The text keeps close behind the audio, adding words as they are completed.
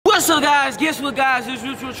What's up, guys? Guess what, guys? It's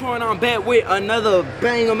RichBoyTroy and I'm back with another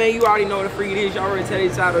banger, man. You already know what the freak it is. Y'all already tell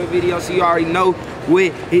the title of the video, so you already know what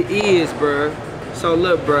it is, bruh. So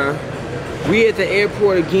look, bruh, we at the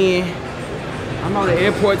airport again. I know the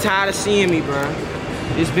airport tired of seeing me, bruh.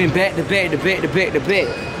 It's been back to back to back to back to back,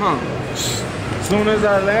 huh? As soon as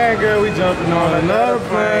I land, girl, we jumping on another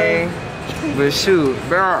plane. But shoot,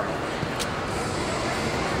 bruh,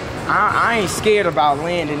 I ain't scared about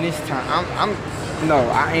landing this time. No,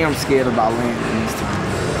 I am scared about landing this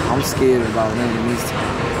time. I'm scared about landing this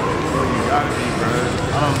time. Well, you gotta be, bro.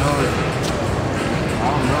 I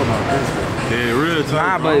don't know about this, bro. Yeah, real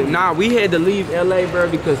time. We had to leave LA,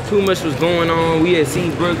 bro, because too much was going on. We had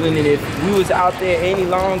seen Brooklyn, and if we was out there any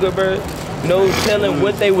longer, bro, no telling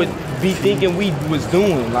what they would be thinking we was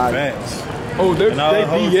doing. Like, facts. Oh, they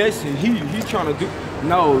BS, and he trying to do.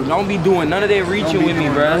 No, don't be doing none of that reaching with me,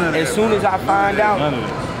 bro. As soon as I find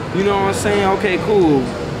out, you know what I'm saying? Okay, cool.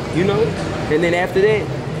 You know? And then after that,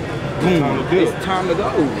 boom, it's time to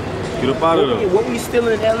go. Get up out of there. What we still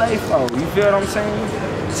in LA for? You feel what I'm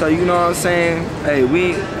saying? So you know what I'm saying? Hey,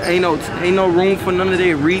 we ain't no room for none of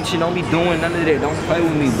that reaching. Don't be doing none of that. Don't play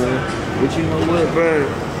with me, bro. But you know what, bro?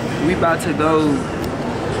 We about to go.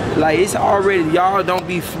 Like, it's already, y'all don't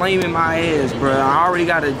be flaming my ass, bro. I already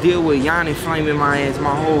got to deal with YANNI flaming my ass,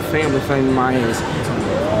 my whole family flaming my ass.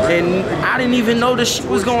 And I didn't even know this shit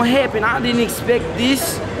was gonna happen. I didn't expect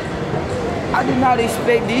this. I did not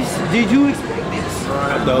expect this. Did you expect this?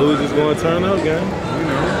 I thought we was just gonna turn up, gang. You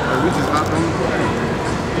know, we just hopped on the plane.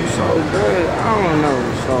 So, bro, I don't know.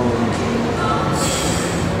 So,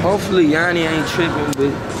 hopefully YANNI ain't tripping,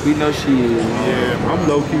 but we know she is. Yeah, I'm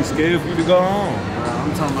low-key scared for you to go home.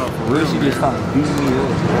 I'm talking about for real. She just started beating me up.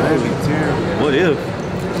 That'd be terrible. What if?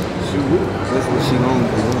 She would. That's what she gonna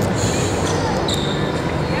do.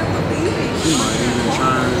 She might even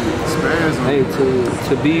try and spaz on. Hey,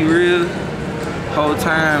 to be real, whole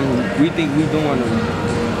time we think we doing a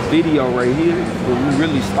video right here, but we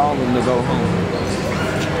really stalling to go home.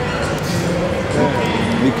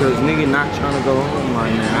 Because nigga not trying to go home right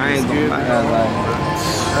now. I ain't gonna lie, like,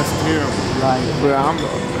 that's terrible. Like, bro,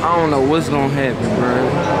 I don't know what's gonna happen, bro.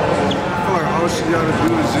 I feel like all she gotta do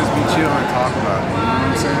is just be chill and talk about it. You know what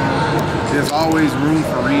I'm saying? There's always room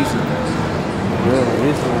for reason. Yeah,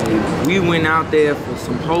 it's like, we went out there for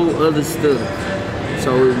some whole other stuff.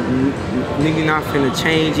 So, nigga not finna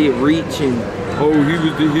change it, reach, and, oh, he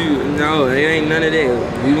was the heel. No, it ain't none of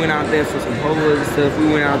that. We went out there for some whole other stuff. We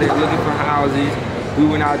went out there looking for houses. We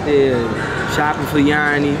went out there shopping for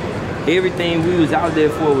YANNI. Everything we was out there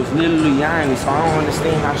for was literally YANNI, so I don't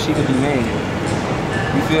understand how she could be mad.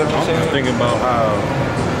 You feel what I'm saying? I'm thinking about how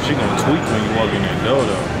she gonna tweak when you walk in that door,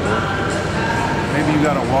 though. Maybe you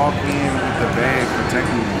gotta walk in with the bag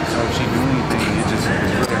protecting you, so if she do anything, it just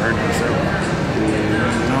really hurt herself. Yeah.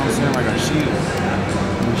 You know what I'm saying? Like a shield.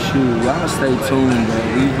 Shoot, y'all stay tuned, bro.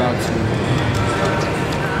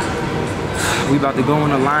 We about to go in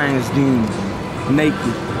the lion's den,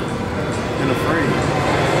 naked. And afraid.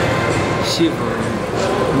 Shivering.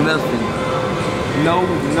 Nothing. No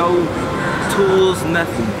tools,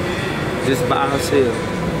 nothing. Just by ourselves.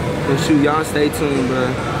 So shoot, y'all stay tuned,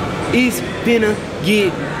 bro. It's finna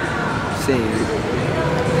get sad.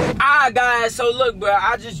 Alright, guys, so look, bro,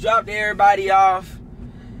 I just dropped everybody off.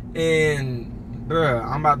 And, bro,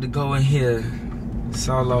 I'm about to go in here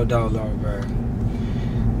solo dolo, bro.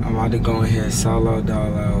 I'm about to go in here solo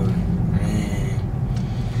dolo. Man,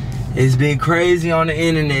 it's been crazy on the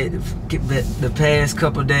internet the past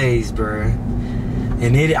couple days, bro.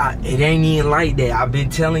 And it ain't even like that. I've been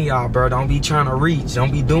telling y'all, bro, don't be trying to reach. Don't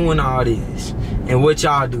be doing all this. And what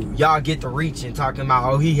y'all do? Y'all get to reaching, talking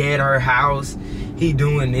about, oh, he had her house. He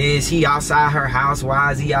doing this. He outside her house.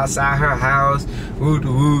 Why is he outside her house? Woot,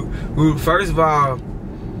 woot, woot. First of all,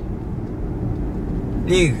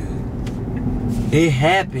 nigga, it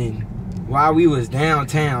happened while we was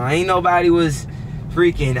downtown. Ain't nobody was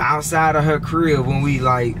freaking outside of her crib when we,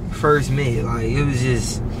 like, first met. Like, it was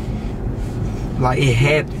just... like, it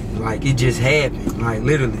happened. Like, it just happened. Like,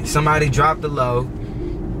 literally. Somebody dropped the low.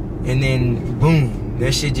 And then, boom.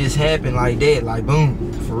 That shit just happened like that. Like,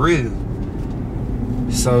 boom. For real.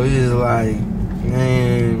 So, it's like,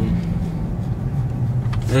 man.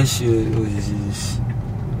 That shit was just...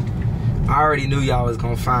 I already knew y'all was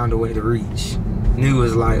gonna find a way to reach. Knew it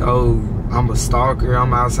was like, oh, I'm a stalker.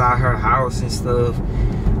 I'm outside her house and stuff.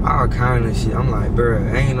 All kind of shit. I'm like,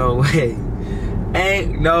 bruh, ain't no way.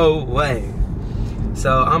 Ain't no way.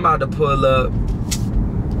 So I'm about to pull up.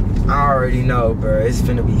 I already know, bro. It's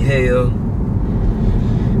finna be hell.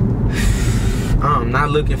 I'm not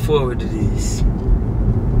looking forward to this.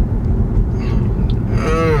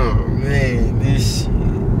 Oh man, this shit.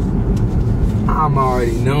 I'm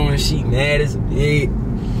already knowing she mad as a bitch.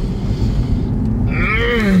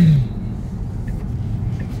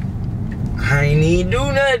 I ain't even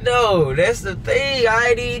do nothing though. That's the thing. I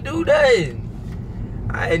ain't even do nothing.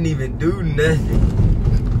 I didn't even do nothing.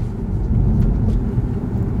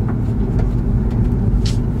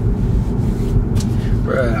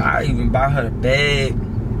 Bruh, I even bought her the bag.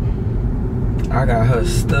 I got her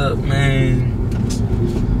stuff, man.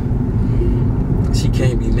 She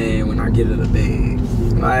can't be mad when I get her the bag.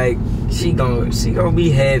 Like, she gon' be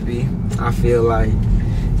happy. I feel like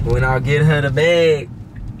when I get her the bag,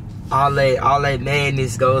 all that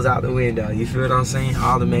madness goes out the window. You feel what I'm saying?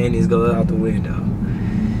 All the madness goes out the window.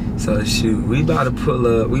 So shoot, we about to pull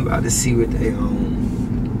up. We about to see what they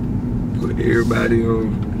on. Put everybody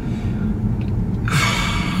on.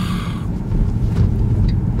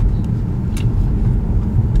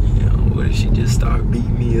 Damn, what if she just start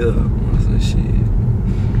beating me up or some shit?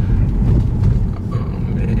 Oh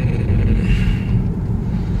man.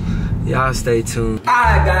 Y'all stay tuned.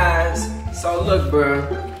 Alright guys, so look bro,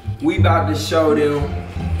 we about to show them.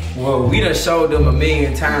 Well, we done showed them a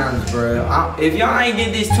million times, bro. If y'all ain't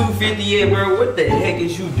get this 250 yet, bro, what the heck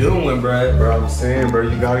is you doing, bro? Bro, I'm saying, bro,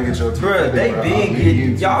 you gotta get your 250. Bro, they been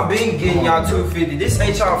getting, y'all been getting y'all 250. This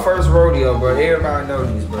ain't y'all first rodeo, bro. Everybody know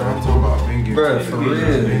this, bro. I'm talking about been getting, bro, for real.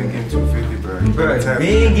 Been getting 250, bro. Bro,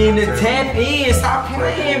 been getting the tap in. Stop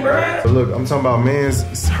playing, bro. Look, I'm talking about man's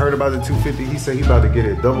heard about the 250. He said he about to get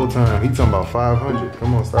it double time. He talking about 500.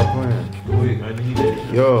 Come on, stop playing. Quick, I need it.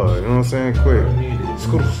 Yo, you know what I'm saying? Quick. I need it.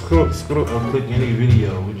 Scoot. I'll click any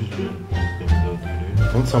video. We just been go through there.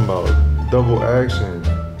 I'm talking about double action.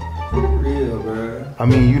 For real, bro. I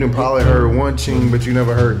mean, you done probably heard one ching, but you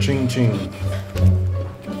never heard ching ching.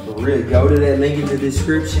 For real. Go to that link in the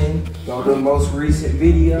description. Go to the most recent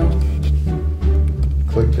video.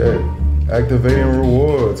 Click that. Activating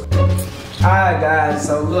rewards. Alright guys,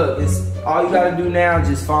 so look, it's all you gotta do now is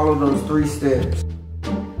just follow those 3 steps.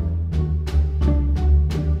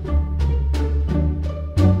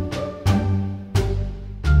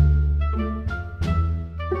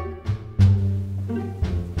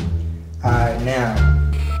 Alright now,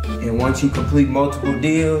 and once you complete multiple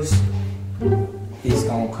deals, it's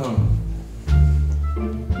gonna come.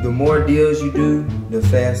 The more deals you do, the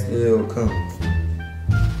faster it'll come.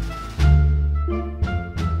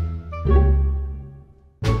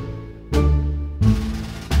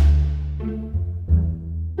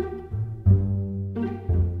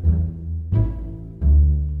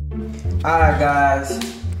 Alright guys,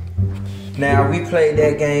 now we played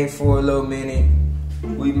that game for a little minute.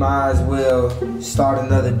 We might as well start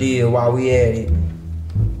another deal while we at it.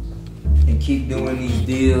 And keep doing these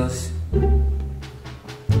deals.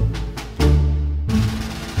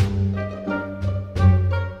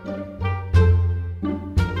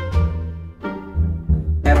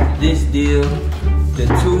 After this deal, the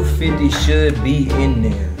 250 should be in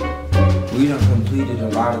there. We done completed a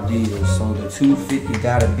lot of deals, so the 250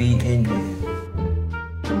 gotta be in there.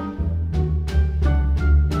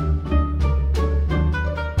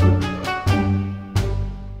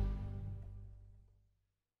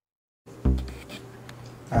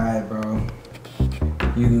 Alright, bro.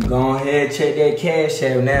 You can go ahead and check that cash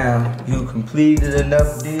app now. You completed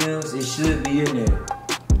enough deals, it should be in there.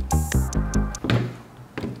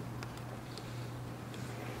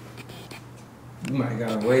 You might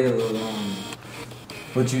gotta wait a little longer.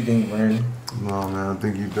 What you think, Brandon? No, man, I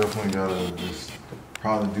think you definitely gotta just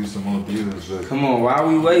probably do some more deals. But come on, while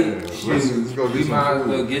we wait, yeah, let's go get some might as food.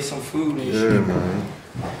 well get some food and yeah, shit. Man.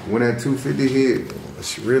 When that 250 hit,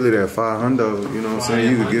 it's really that 500, you know what I'm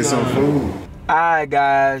saying? You could get some food. Alright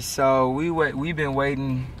guys, so we've been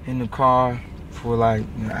waiting in the car for like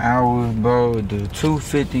an hour, bro. The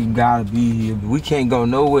 250 gotta be here. We can't go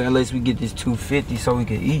nowhere unless we get this 250 so we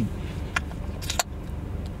can eat.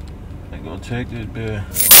 Go check this bear.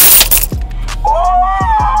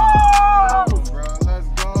 Oh! Bro, let's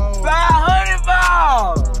go. 500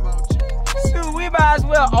 balls! Shoot, we might as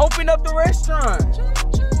well open up the restaurant.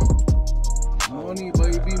 Money,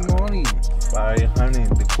 baby, money.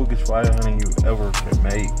 500, the quickest 500 you ever can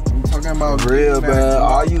make. I'm talking about Real, bro.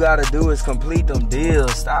 All you gotta do is complete them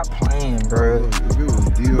deals. Stop playing, bro.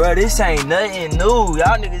 Bro, this ain't nothing new.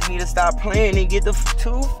 Y'all niggas need to stop playing and get the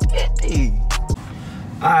 250.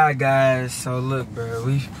 Alright guys, so look bro,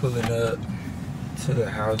 we pulling up to the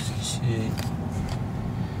house and shit.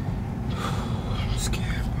 I'm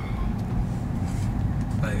scared,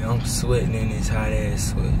 bro. Like I'm sweating in this hot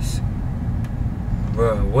ass sweats.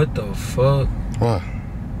 Bro, what the fuck? What?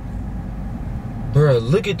 Bro,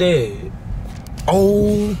 look at that.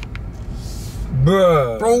 Oh,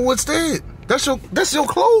 bro. Bro, what's that? That's your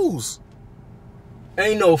clothes.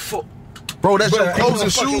 Ain't no Bro, that's your clothes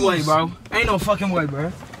and fucking shoes. way, bro. Ain't no fucking way,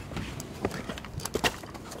 bro.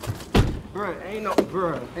 Bruh,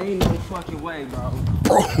 ain't no fucking way, bro.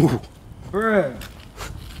 Bro. Bruh.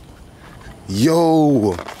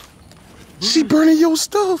 Yo. She burning your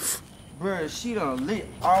stuff. Bruh, she done lit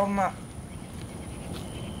all my...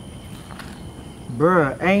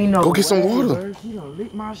 Bruh, ain't no Go get some way, water. Bruh. She done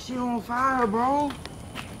lit my shit on fire, bro.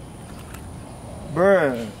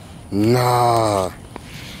 Bruh. Nah.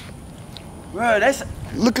 Bruh, that's...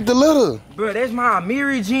 Look at the letter. Bruh, that's my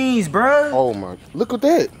Amiri jeans, bruh. Oh my. Look at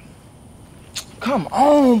that. Come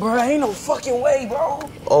on, bruh. Ain't no fucking way, bro.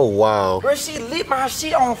 Oh wow. Bruh, she lit my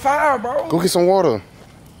shit on fire, bro. Go get some water.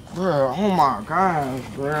 Bruh, oh my gosh,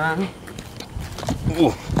 bruh.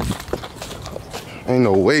 Ooh. Ain't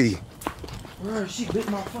no way. Bruh, she lit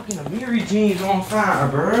my fucking Amiri jeans on fire,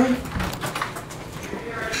 bruh.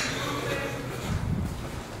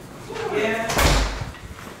 Yeah.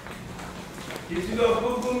 Did you go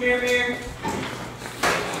boo-boo, mirror?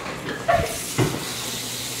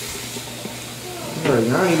 Bruh,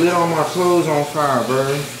 y'all ain't lit all my clothes on fire,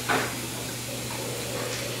 bruh.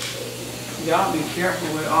 Y'all be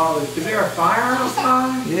careful with all this. Is there a fire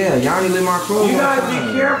outside? Yeah, y'all ain't lit my clothes You on gotta fire.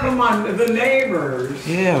 be careful, the neighbors.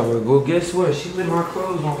 Yeah, but well, guess what? She lit my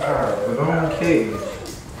clothes on fire, but I don't care.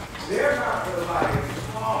 They're not gonna like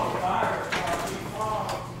small fire.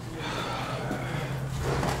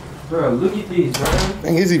 Bro, look at these, bro.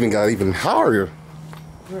 Dang, he's even got even higher.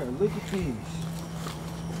 Bro, look at these.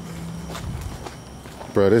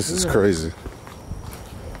 Bro, this is crazy.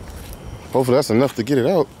 Hopefully that's enough to get it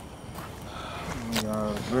out.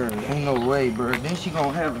 Bro, ain't no way, bro. Then she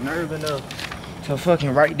gonna have nerve enough to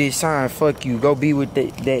fucking write this sign, fuck you, go be with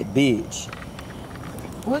that bitch.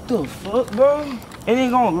 What the fuck, bro? And then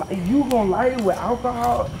you gonna light it with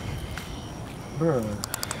alcohol? Bro.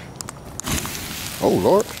 Oh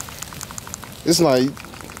Lord. It's like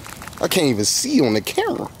I can't even see on the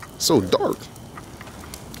camera. It's so dark.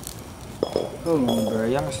 Hold on, bro.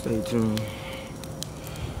 Y'all stay tuned.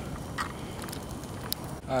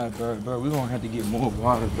 Alright, bro, we gonna have to get more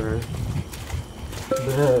water, bro.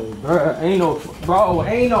 Bro,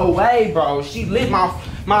 ain't no way, bro. She lit my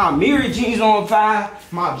Amiri jeans on fire.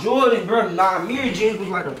 My Jordan, bro, my Amiri jeans was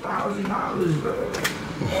like $1,000, bro.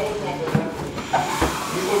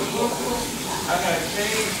 I gotta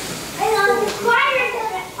change. The fire.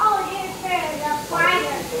 Oh, there's the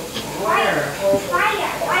fire. Where? Fire.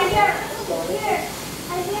 Fire. Here.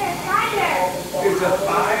 I hear fire. It's a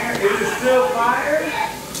fire? Is it still fire?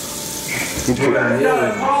 You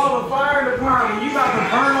gotta call the fire department. You about to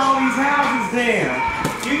burn all these houses down.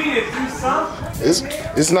 You need to do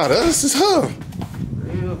something. It's not us, it's her.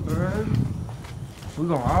 Yeah, bro. We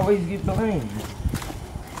gonna always get blamed.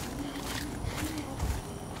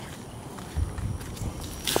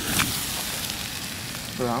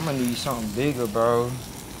 Bro, I'm gonna need something bigger, bro.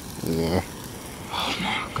 Yeah. Oh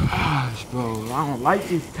my gosh, bro. I don't like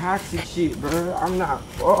this toxic shit, bro. I'm not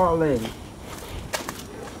for all that.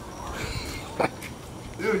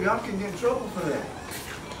 Dude, y'all can get in trouble for that.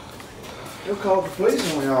 They'll call the police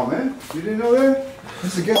on y'all, man. You didn't know that?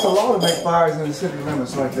 It's against the law to make fires in the city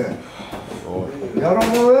limits like that. Y'all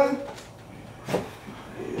don't know that?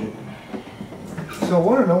 So I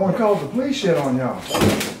wonder no one called the police shit on y'all.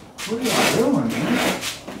 What are y'all doing, man?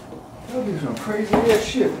 Y'all do some crazy ass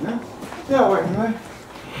shit, man. Yeah, wait, man.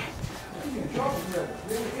 You get in trouble for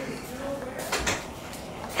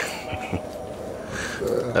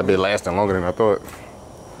that. That been lasting longer than I thought.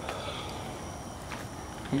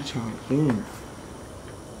 You trying to do?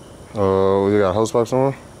 You got a hose box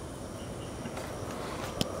on?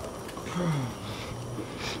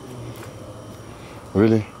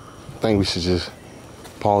 Really? I think we should just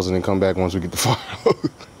pause it and come back once we get the fire.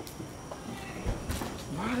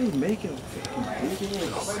 Why are they making fucking big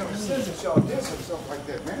ass? It don't make sense if y'all did some stuff like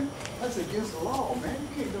that, man. That's against the law, man. You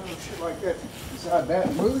can't do no shit like that inside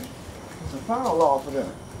that movie. There's a foul law for that.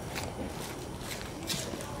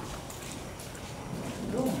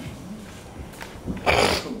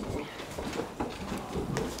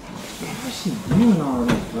 What's she doing all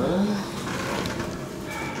this, bro?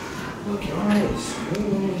 Look at all that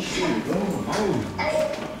screaming and shit going on.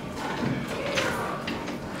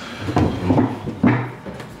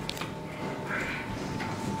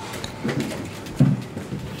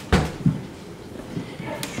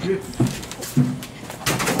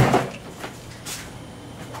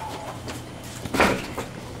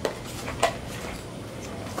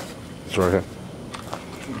 It's right here.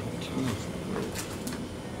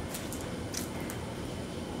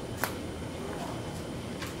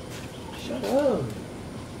 Shut up.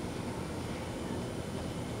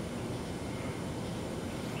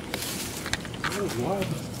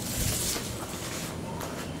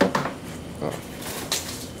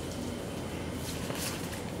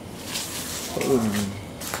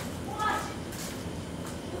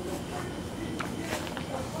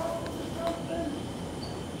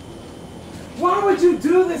 Why would you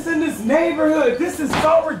do this in this neighborhood? This is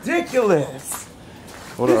so ridiculous.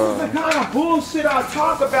 What, this is the kind of bullshit I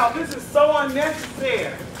talk about. This is so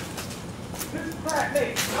unnecessary. This crap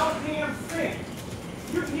makes no damn sense.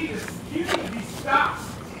 You need to be stopped.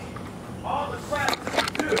 All the crap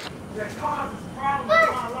that you do that causes problems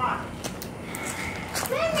in my life.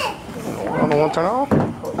 I don't want to turn it off.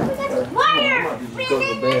 Fire!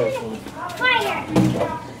 Fire!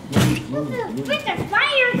 With the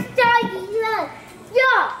fire starting, look!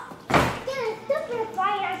 Yo! There's a stupid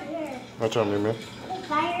fire here. What you mean, man? The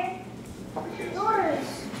fire doors.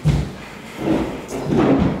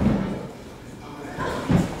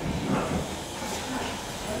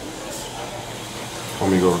 Want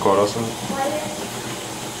me to go record us something?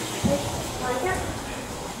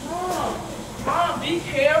 Mom, be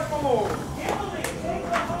careful. Emily, take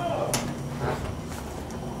her home.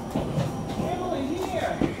 Emily,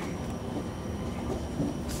 here.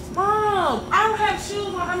 Mom, I don't have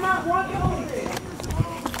shoes on. I'm not walking over there.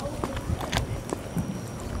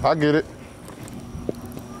 I get it.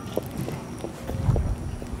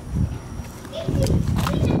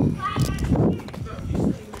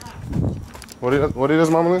 What it is,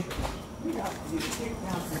 Mama Lynn?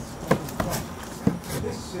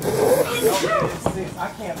 I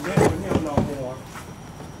can't live with him no more.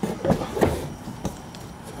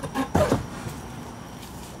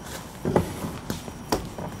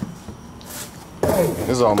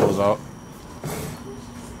 It's almost out.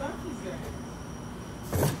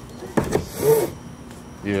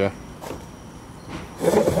 Yeah.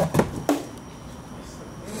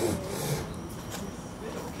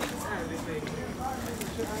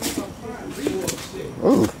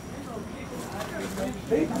 Ooh.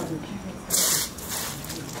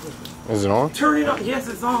 Is it on? Turn it on. Yes,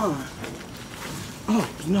 it's on. Oh,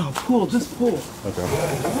 no. Pull. Just pull. Okay.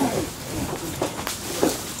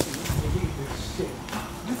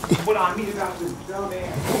 This is what I mean about this dumb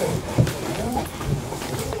ass.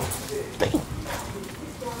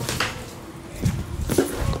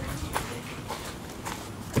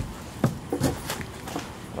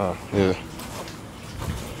 Oh, yeah.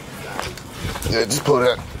 Yeah, just pull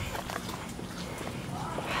that.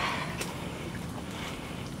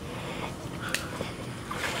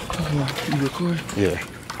 You record? Yeah.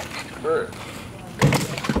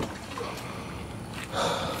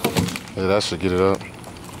 Yeah, that should get it up.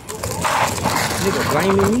 Nigga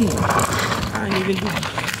blaming me. I ain't even do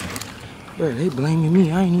shit. Bro, they blaming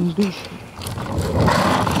me. I ain't even do shit.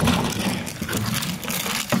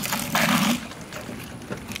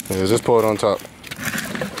 Yeah, just pull it on top.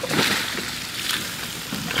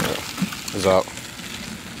 It's out.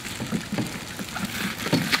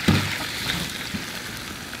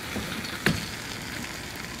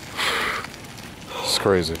 It's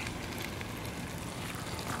crazy.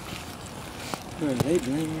 Bro, they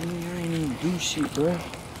blaming me. I ain't even do shit, bro.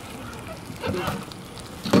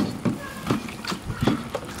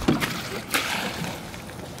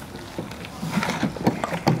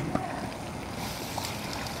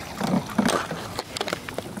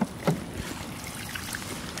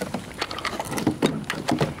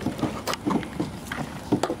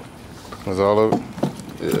 That's all of it?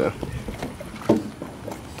 Yeah.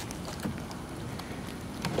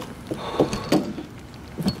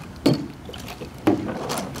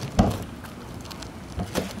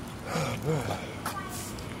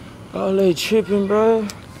 All they tripping, bro.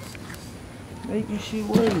 Making shit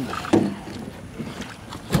wait.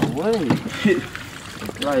 Wait.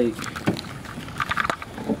 Like,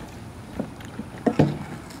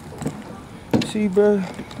 see, bro.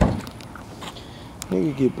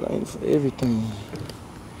 Nigga get blamed for everything.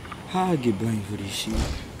 How I get blamed for this shit?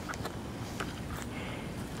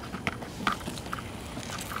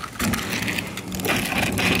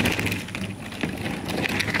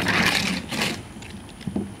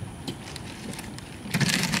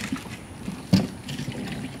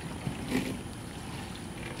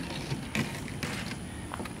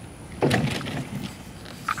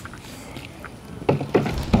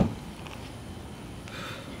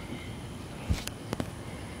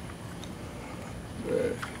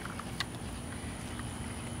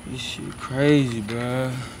 This shit crazy,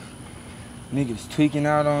 bruh. Niggas tweaking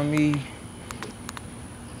out on me.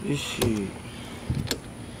 This shit.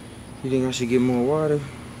 You think I should get more water?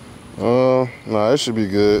 Nah, it should be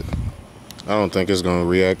good. I don't think it's gonna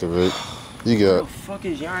reactivate. You Where got the fuck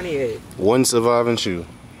is Yanni at? one surviving shoe.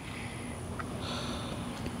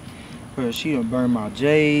 Bro, she done burned my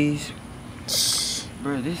J's.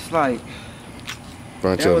 Bro, this like...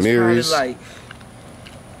 Bunch of mirrors. Like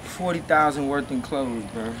 40,000 worth in clothes,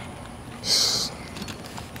 bro.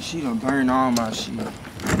 She done burned all my shit.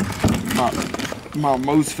 My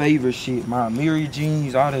most favorite shit. My Miri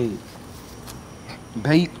jeans, all that.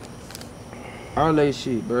 Bape. All that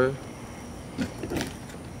shit, bro.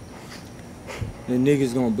 The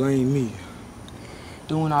niggas gonna blame me.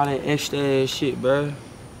 Doing all that extra ass shit, bro.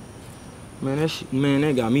 Man, that shit, man,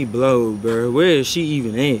 that got me blowed, bro. Where is she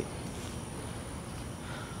even at?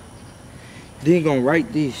 Then gonna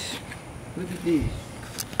write this. Look at this.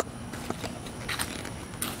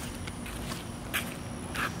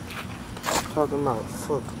 Talking about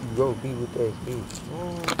fuck you, go be with that bitch.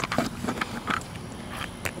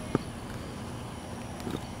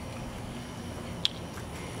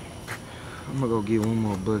 I'm gonna go get one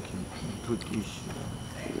more bucket and put this shit on.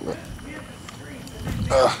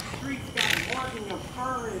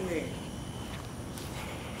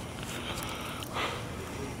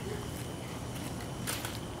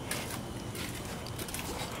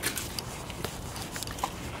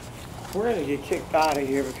 We're gonna get kicked out of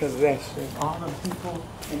here because of that shit. All them people,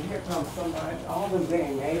 and here comes somebody, all them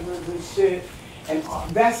damn neighbors and shit. And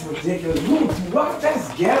that's ridiculous. What?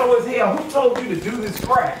 That's ghetto as hell. Who told you to do this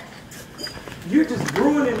crap? You're just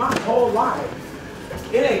ruining my whole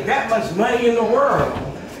life. It ain't that much money in the world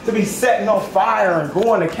to be setting on fire and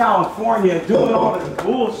going to California and doing all this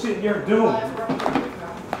bullshit you're doing.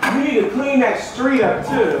 You need to clean that street up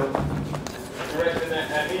too.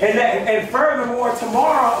 And furthermore, watch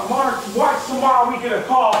tomorrow we get a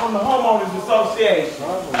call from the homeowners association.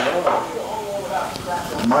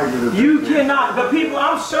 You cannot, the people,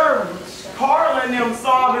 I'm sure Carla and them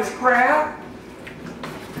saw this crap.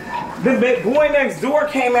 The boy next door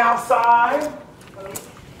came outside.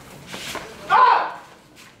 Ah!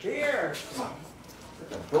 Here.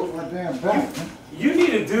 Broke my damn back. You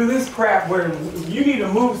need to do this crap where you need to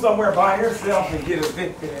move somewhere by yourself and get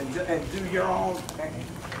evicted and do your own thing.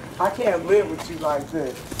 I can't live with you like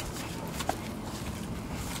this.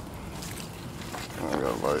 I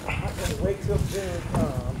got light. I gotta wait till dinner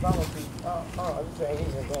time. I'm gonna be, this ain't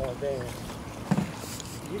even going down.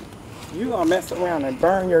 You gonna mess around and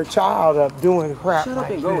burn your child up doing crap. Shut like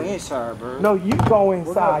up and go inside, bro. No, you go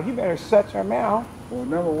inside. You better shut your mouth. Well,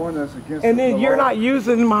 number one, that's against And the then you're law. not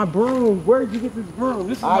using my broom. Where'd you get this broom?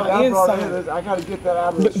 This is my inside. I gotta get that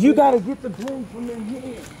out of the But you gotta get the broom from in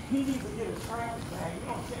here. He needs to get a trash bag. You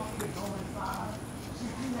don't tell me to go inside.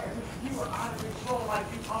 You are out of control like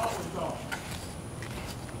you always are.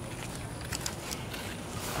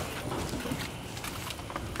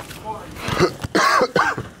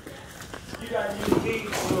 You gotta use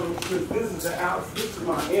these rooms because this is the outside. This is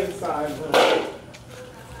my inside room.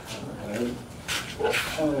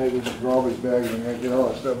 Oh, they get the garbage bag and they get all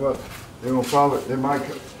that stuff up. They gonna follow it. They might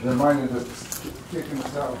end up kicking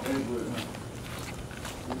us out.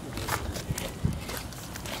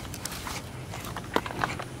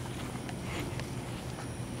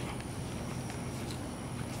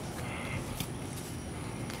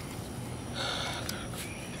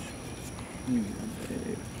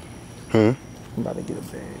 I'm about to get a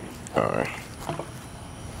bag. All right.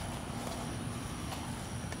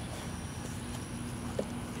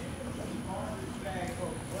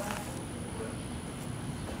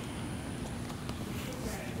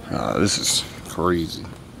 This is crazy.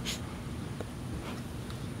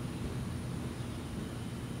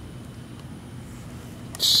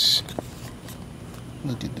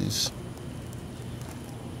 Look at this.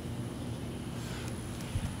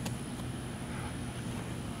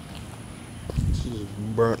 This is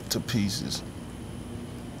burnt to pieces.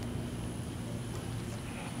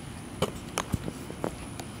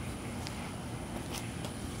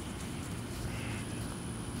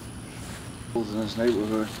 In this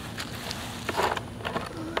neighborhood.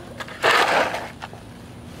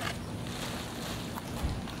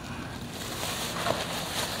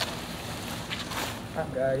 I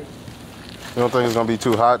got it. You don't think it's gonna be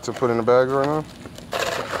too hot to put in the bag right now?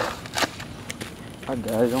 I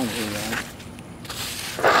got it. Don't worry about it.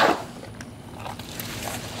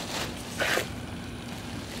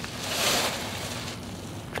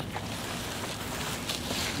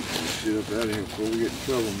 Shit up out of here before we get in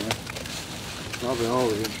trouble, man. Probably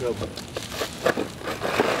always in trouble.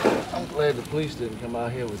 I'm glad the police didn't come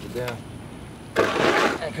out here with the damn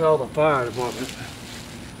and call the fire department.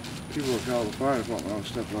 People will call the fire department on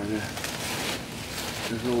stuff like that.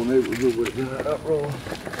 This whole neighborhood would have been an uproar.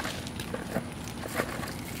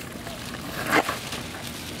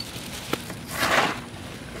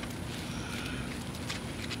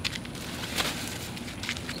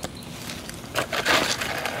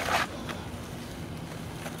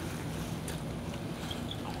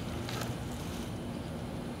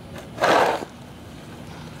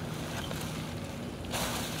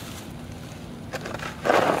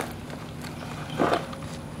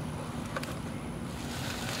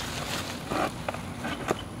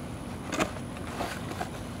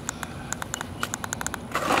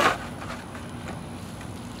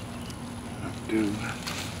 Dude,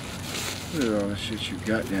 look at all the shit you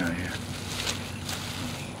got down here.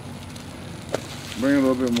 Bring a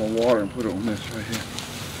little bit more water and put it on this right here.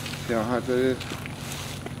 See how hot that is?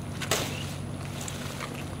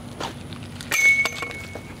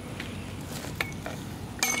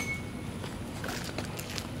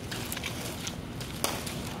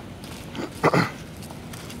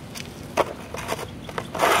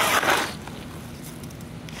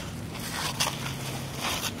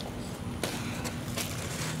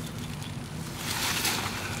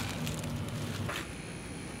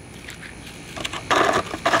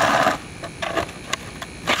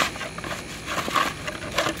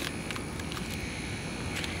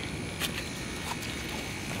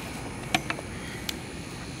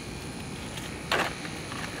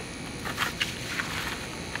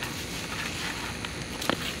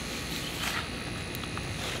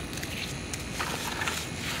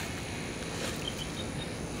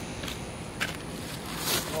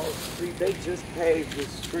 They just paved the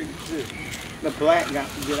street too. The black got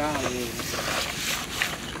to get out of here.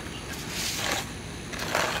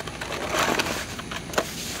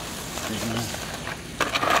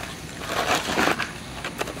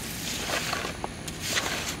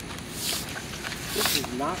 This is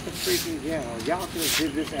not the freaking ghetto. Y'all could have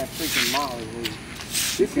did this at freaking Molly Lee.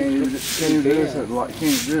 This can't do this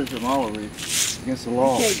at Molly Lee. Against the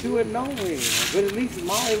law. You can't do it nowhere. But at least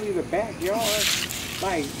Molly Lee, the backyard.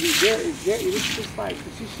 Like, it's just like,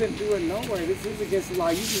 she shouldn't do it nowhere. This is against the law.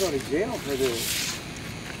 You can go to jail for this.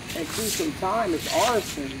 And do some time. It's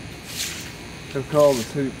arson. They've called the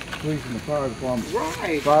city police and the fire department.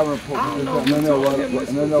 Right. Fire report. And then they'll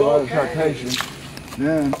write a citation.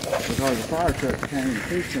 Then, because the fire truck came and the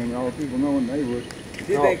police came, all the people knowing they would. Did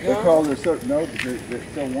they come? They called their certain note that they're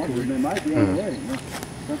still wanted. They might be on the way. You know?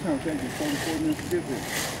 Sometimes it takes 44 minutes to get there.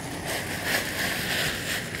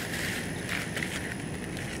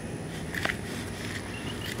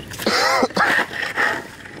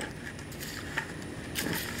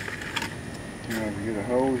 You have to get a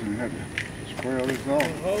hose and you have to spray all this off. The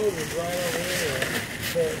hose is right over here.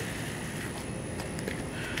 But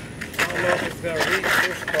I don't know if it's going to reach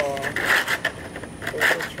this far. But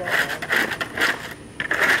we'll try.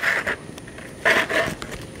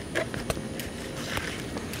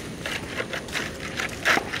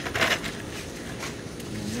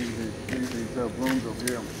 These blooms over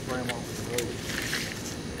here and spray them off the road.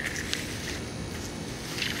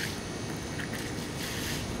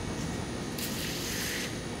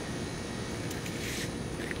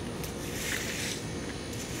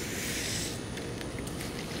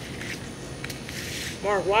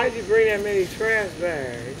 Mark, why did you bring that many trash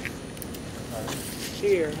bags?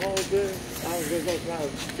 Here, hold this. I was just going to try to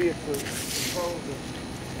see if the hold it.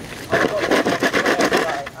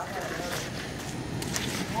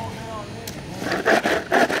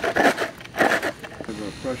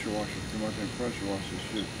 Pressure washer, too much in pressure wash this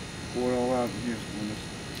shit. Pour it all out in here when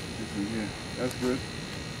it's in here. That's good.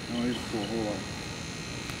 I don't need to pour a whole lot.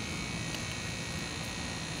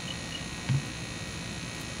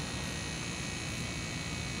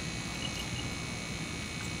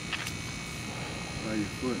 By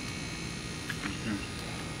your foot. Okay.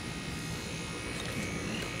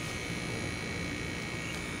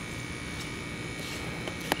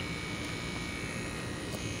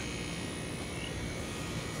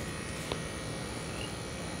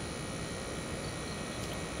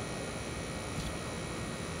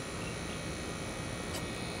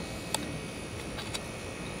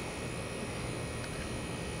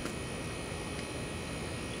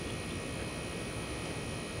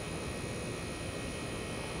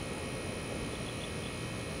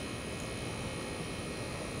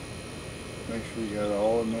 Make sure you got it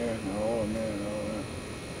all in there, and all in there, and all in there.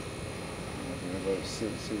 Let it sit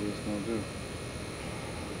and see what it's going to do.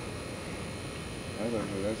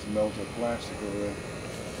 That's melted plastic over there.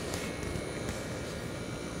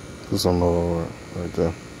 There's some more right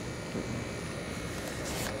there.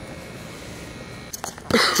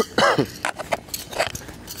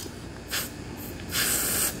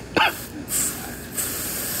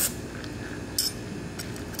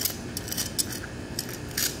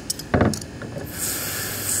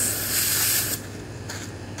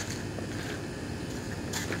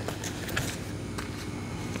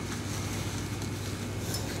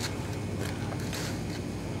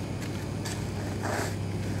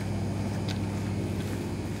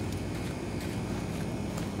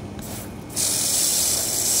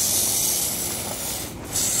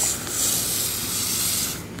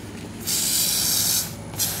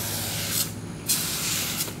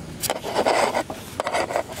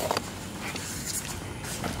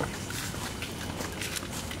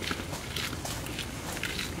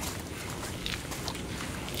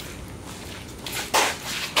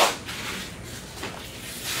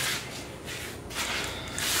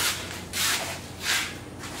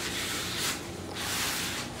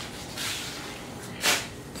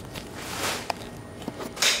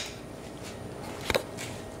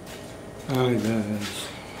 Alright guys,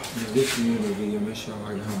 this is another video. Make sure y'all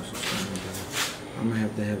like, comment, subscribe, guys. I'm gonna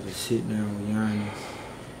have a sit down with Yanni,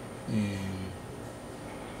 and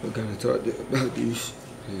we gotta talk about this,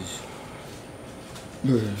 cause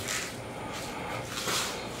bruh,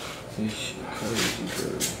 this shit crazy, bro.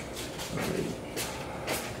 Like,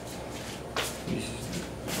 this is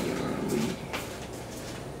beyond.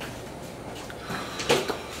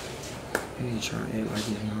 He trying to act like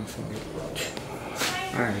he's my fault.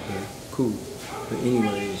 Alright, bro, cool. But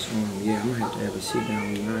anyways, yeah, I'm gonna have a sit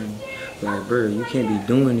down with Yanni. Like, bro, you can't be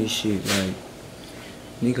doing this shit. Like,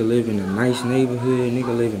 nigga live in a nice neighborhood,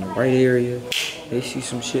 nigga live in the right area. They see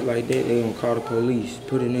some shit like that, they gonna call the police,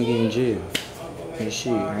 put a nigga in jail. And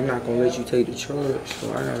shit, I'm not gonna let you take the charge,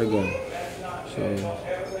 so I gotta go. So,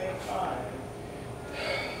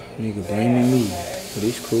 nigga blaming me. But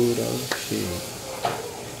it's cool though, shit.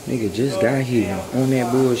 Nigga just got here on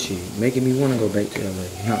that bullshit, making me wanna go back to LA.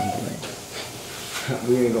 Nah, I'm playing.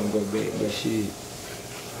 We ain't gonna go back, but shit.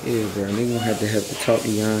 Yeah, bro, nigga gonna have to talk to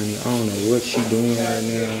Yanni. I don't know what she doing right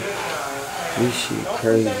now. This shit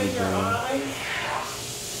crazy, bro.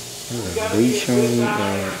 There's a bleach on me,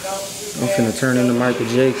 like, I'm finna turn into Michael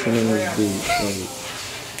Jackson in this bitch. Like,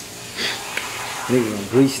 nigga gonna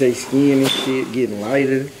bleach their skin and shit, getting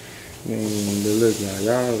lighter. Man, but look,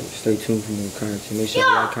 y'all stay tuned for more content. Make sure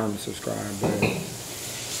you like, comment, subscribe, bro.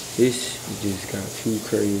 This just got too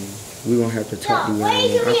crazy. We gonna have to talk to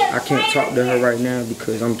Yanni. I can't talk to her right now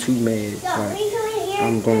because I'm too mad. Like,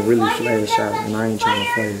 I'm gonna really flash out, and I ain't trying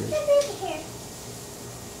to flash.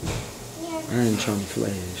 I ain't trying to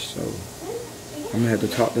flash, so I'm gonna have to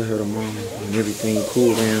talk to her tomorrow when everything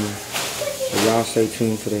cool down. So y'all stay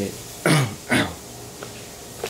tuned for that.